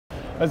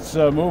Let's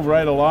move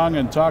right along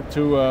and talk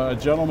to a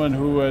gentleman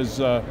who is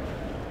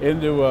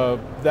into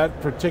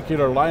that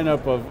particular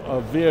lineup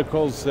of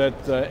vehicles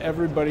that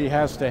everybody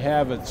has to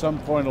have at some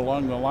point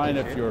along the line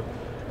if you're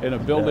in a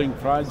building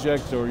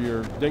project or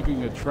you're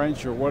digging a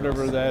trench or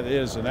whatever that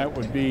is, and that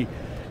would be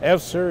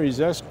F-Series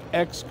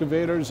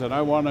excavators. And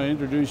I want to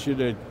introduce you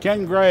to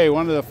Ken Gray,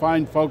 one of the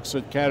fine folks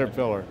at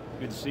Caterpillar.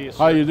 Good to see you, sir.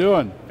 How you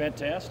doing?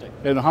 Fantastic.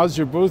 And how's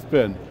your booth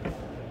been?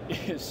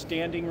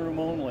 Standing room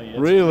only.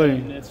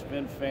 It's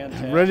been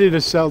fantastic. Ready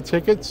to sell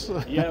tickets?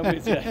 Yeah,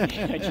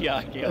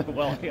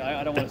 well,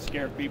 I don't want to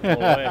scare people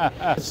away.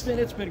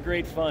 It's been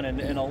great fun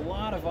and a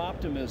lot of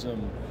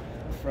optimism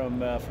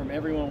from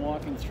everyone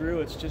walking through.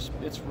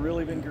 It's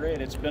really been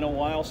great. It's been a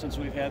while since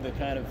we've had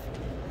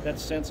that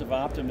sense of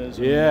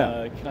optimism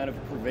kind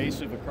of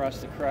pervasive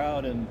across the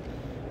crowd, and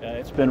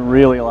it's been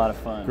really a lot of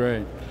fun.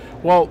 Great.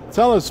 Well,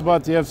 tell us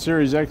about the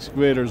F-Series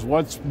excavators.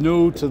 What's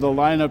new to the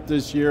lineup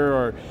this year,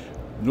 or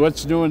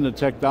what's new in the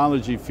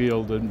technology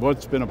field, and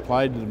what's been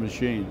applied to the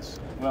machines?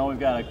 Well, we've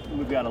got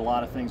a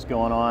lot of things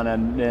going on,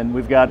 and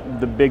we've got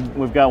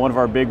one of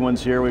our big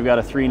ones here. We've got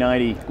a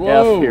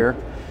 390F here,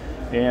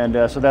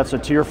 and so that's a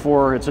Tier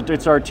 4.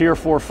 It's our Tier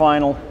 4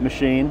 final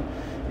machine.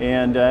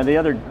 And I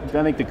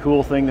think the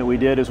cool thing that we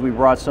did is we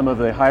brought some of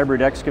the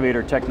hybrid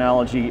excavator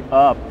technology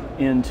up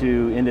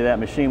into that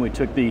machine. We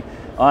took the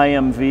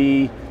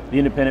IMV, the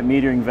independent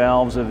metering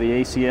valves of the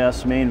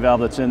ACS main valve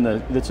that's in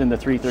the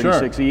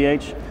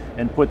 336EH,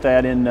 and put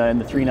that in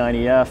the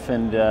 390F,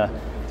 and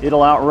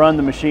it'll outrun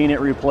the machine it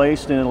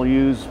replaced, and it'll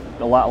use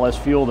a lot less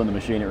fuel than the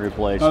machine it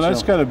replaced. Now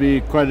that's got to be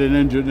quite an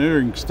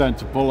engineering stunt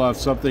to pull off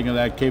something of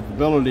that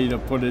capability to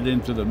put it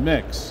into the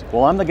mix.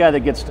 Well, I'm the guy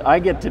that I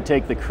get to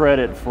take the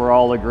credit for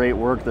all the great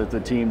work that the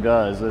team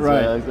does.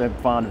 Right. I'm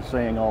fond of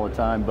saying all the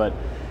time, but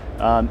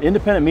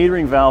independent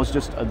metering valves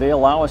they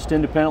allow us to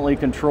independently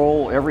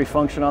control every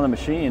function on the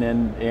machine,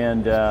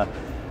 and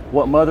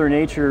what Mother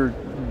Nature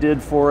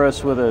did for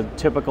us with a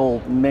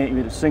typical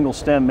single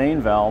stem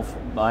main valve,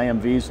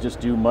 IMVs just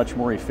do much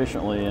more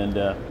efficiently, and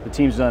the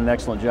team's done an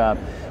excellent job.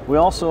 We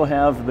also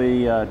have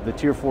the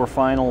Tier 4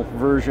 final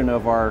version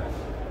of our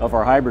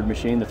hybrid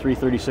machine. The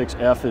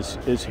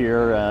 336F is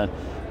here.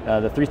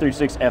 The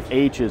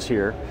 336FH is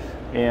here,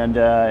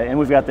 and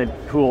we've got the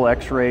cool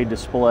X-ray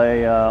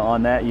display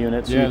on that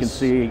unit, so you can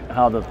see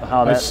how that.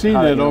 I've seen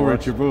that over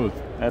at your booth.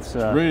 That's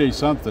really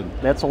something.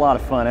 That's a lot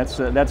of fun.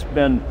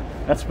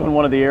 That's been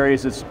one of the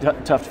areas that's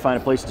tough to find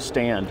a place to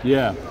stand.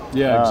 Yeah,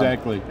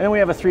 exactly. And we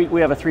have a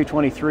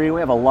 323. We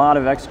have a lot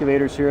of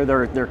excavators here.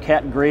 They're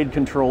Cat grade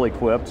control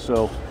equipped.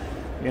 So,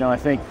 I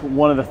think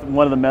one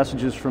of the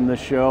messages from this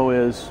show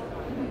is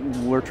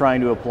we're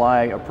trying to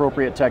apply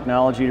appropriate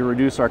technology to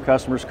reduce our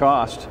customers'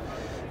 cost.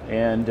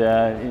 And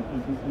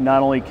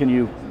not only can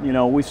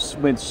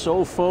we've been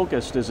so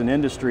focused as an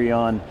industry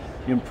on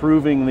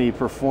improving the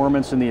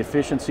performance and the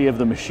efficiency of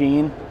the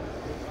machine.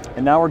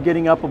 And now we're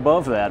getting up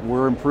above that.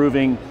 We're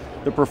improving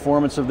the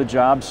performance of the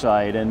job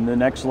site, and the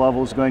next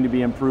level is going to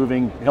be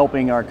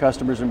helping our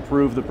customers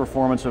improve the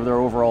performance of their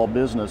overall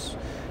business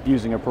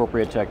using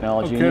appropriate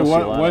technology.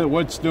 Okay,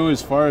 what's new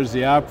as far as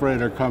the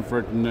operator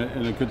comfort and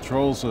the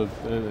controls?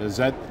 Has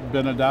that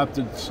been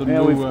adopted?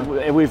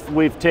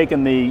 We've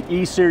taken the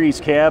E-Series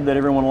cab that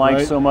everyone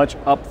likes so much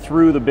up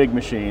through the big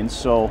machines.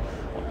 So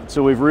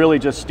we've really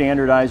just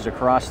standardized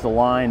across the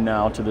line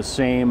now to the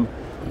same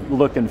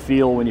look and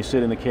feel when you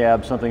sit in the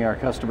cab, something our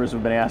customers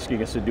have been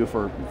asking us to do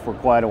for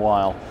quite a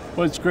while.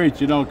 Well, it's great,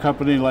 a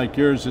company like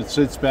yours that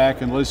sits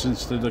back and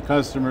listens to the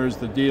customers,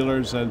 the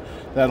dealers, and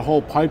that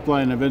whole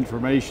pipeline of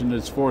information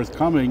that's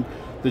forthcoming,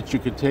 that you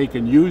could take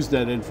and use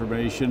that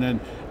information and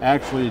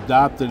actually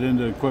adopt it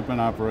into equipment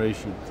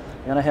operation.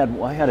 And I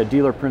had a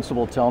dealer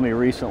principal tell me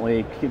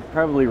recently,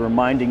 probably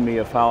reminding me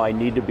of how I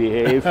need to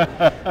behave.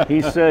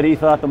 He said he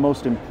thought the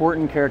most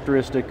important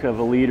characteristic of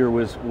a leader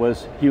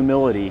was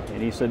humility,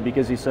 and he said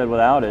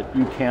without it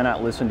you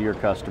cannot listen to your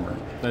customer.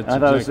 That's I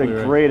thought exactly it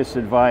was the greatest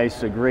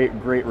advice, a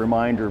great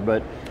reminder.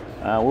 But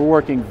we're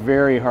working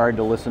very hard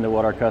to listen to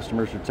what our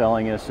customers are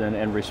telling us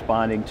and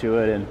responding to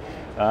it, and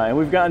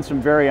we've gotten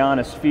some very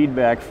honest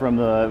feedback from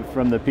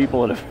the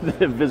people that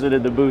have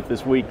visited the booth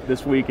this week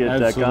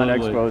at Con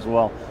Expo as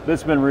well.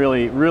 It's been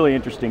really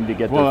interesting to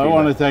get. Well, I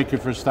want to thank you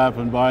for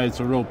stopping by. It's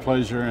a real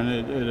pleasure, and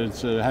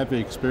it's a happy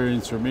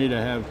experience for me to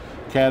have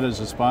CAT as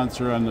a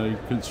sponsor on the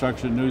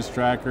Construction News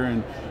Tracker,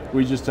 and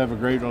we just have a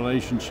great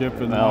relationship,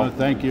 and I want to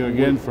thank you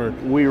again for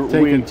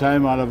taking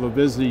time out of a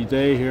busy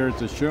day here at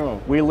the show.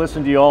 We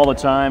listen to you all the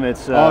time.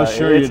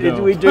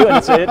 We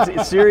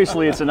do.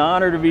 Seriously, it's an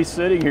honor to be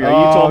sitting here.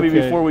 You told me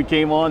before we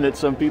came on that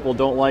some people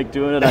don't like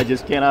doing it. I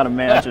just cannot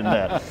imagine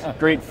that.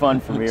 Great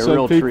fun for me. A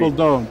real treat. Some people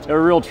don't. A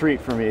real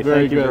treat for me.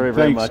 Thank you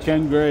very much.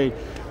 Ken Gray,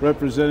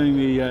 representing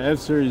the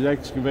F-Series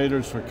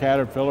excavators for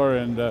Caterpillar,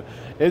 and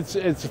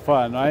it's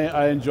fun.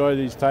 I enjoy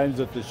these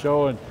times at the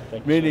show and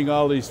meeting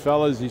all these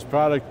fellas, these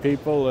product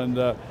people,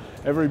 and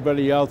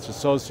everybody else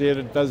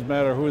associated. It doesn't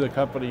matter who the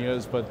company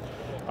is, but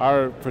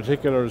our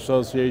particular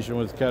association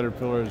with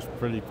Caterpillar is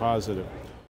pretty positive.